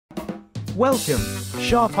Welcome,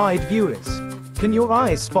 sharp-eyed viewers. Can your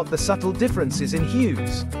eyes spot the subtle differences in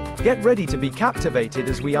hues? Get ready to be captivated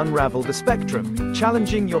as we unravel the spectrum,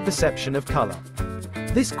 challenging your perception of color.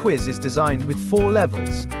 This quiz is designed with 4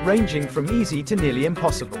 levels, ranging from easy to nearly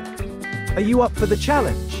impossible. Are you up for the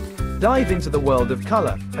challenge? Dive into the world of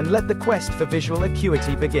color, and let the quest for visual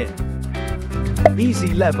acuity begin.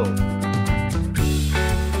 Easy level.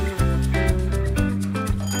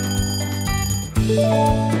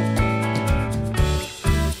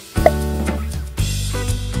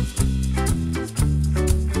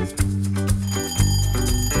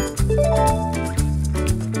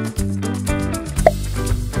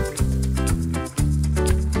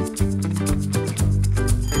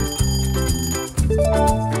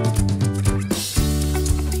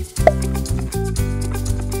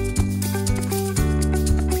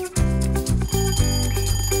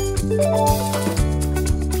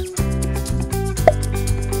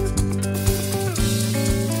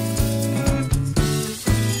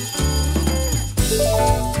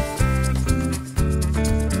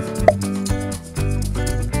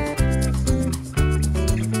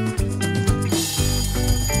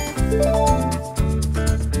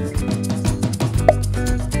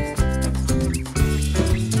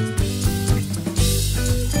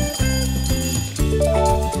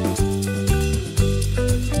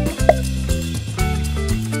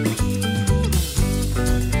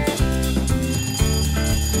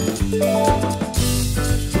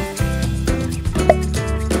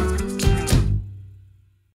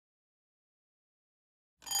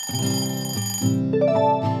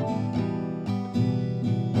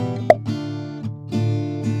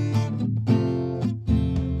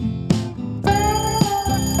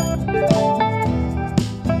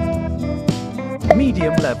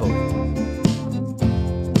 Medium level.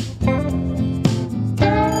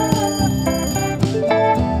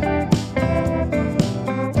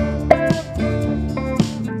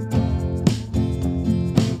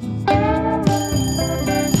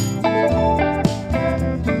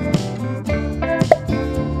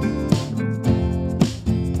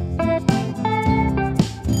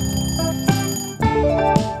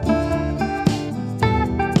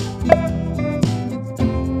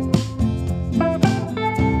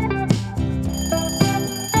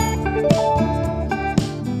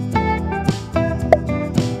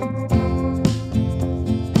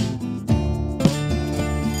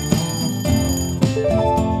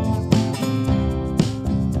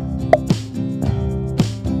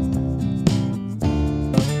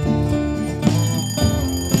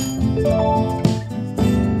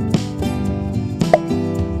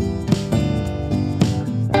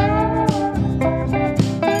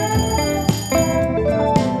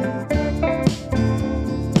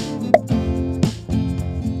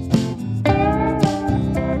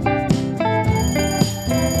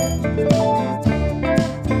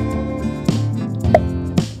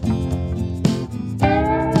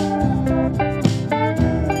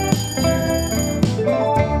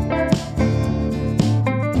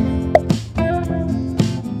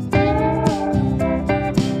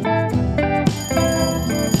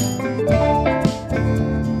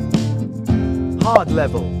 Hard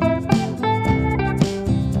level.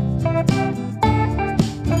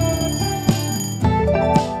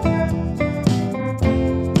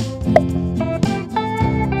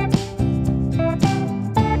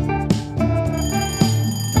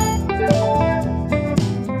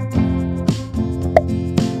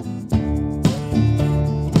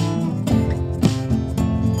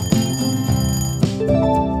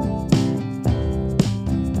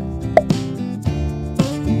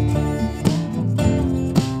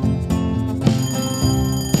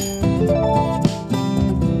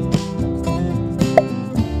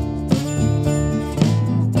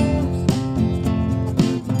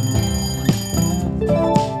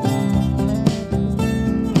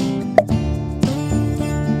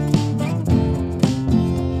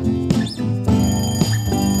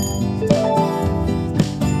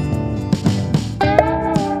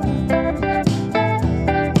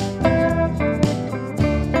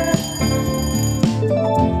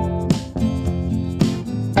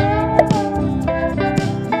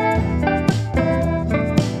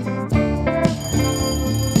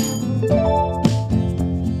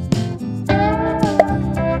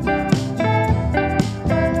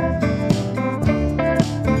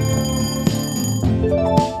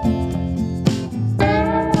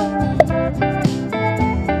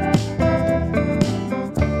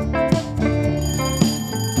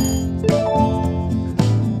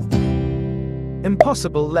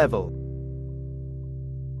 Impossible level.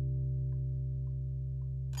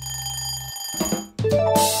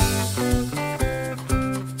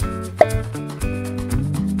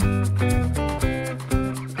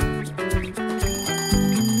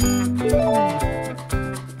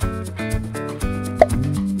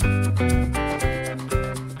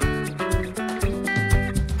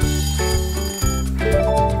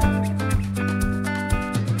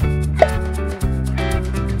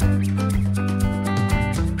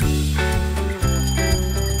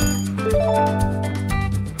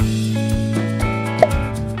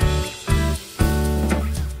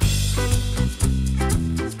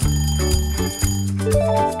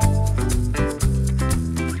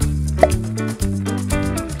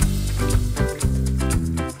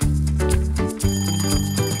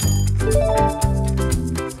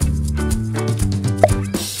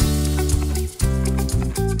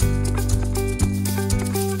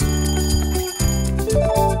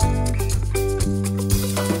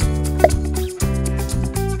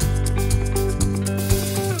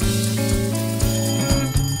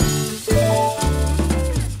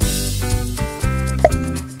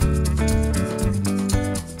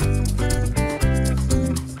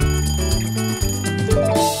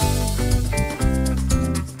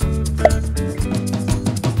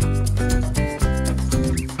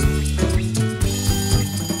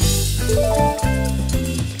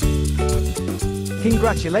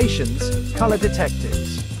 Congratulations, color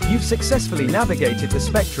detectives. You've successfully navigated the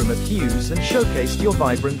spectrum of hues and showcased your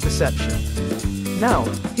vibrant perception. Now,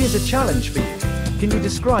 here's a challenge for you. Can you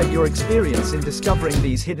describe your experience in discovering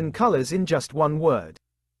these hidden colors in just one word?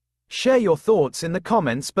 Share your thoughts in the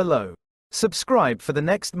comments below. Subscribe for the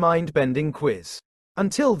next mind-bending quiz.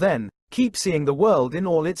 Until then, keep seeing the world in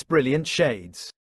all its brilliant shades.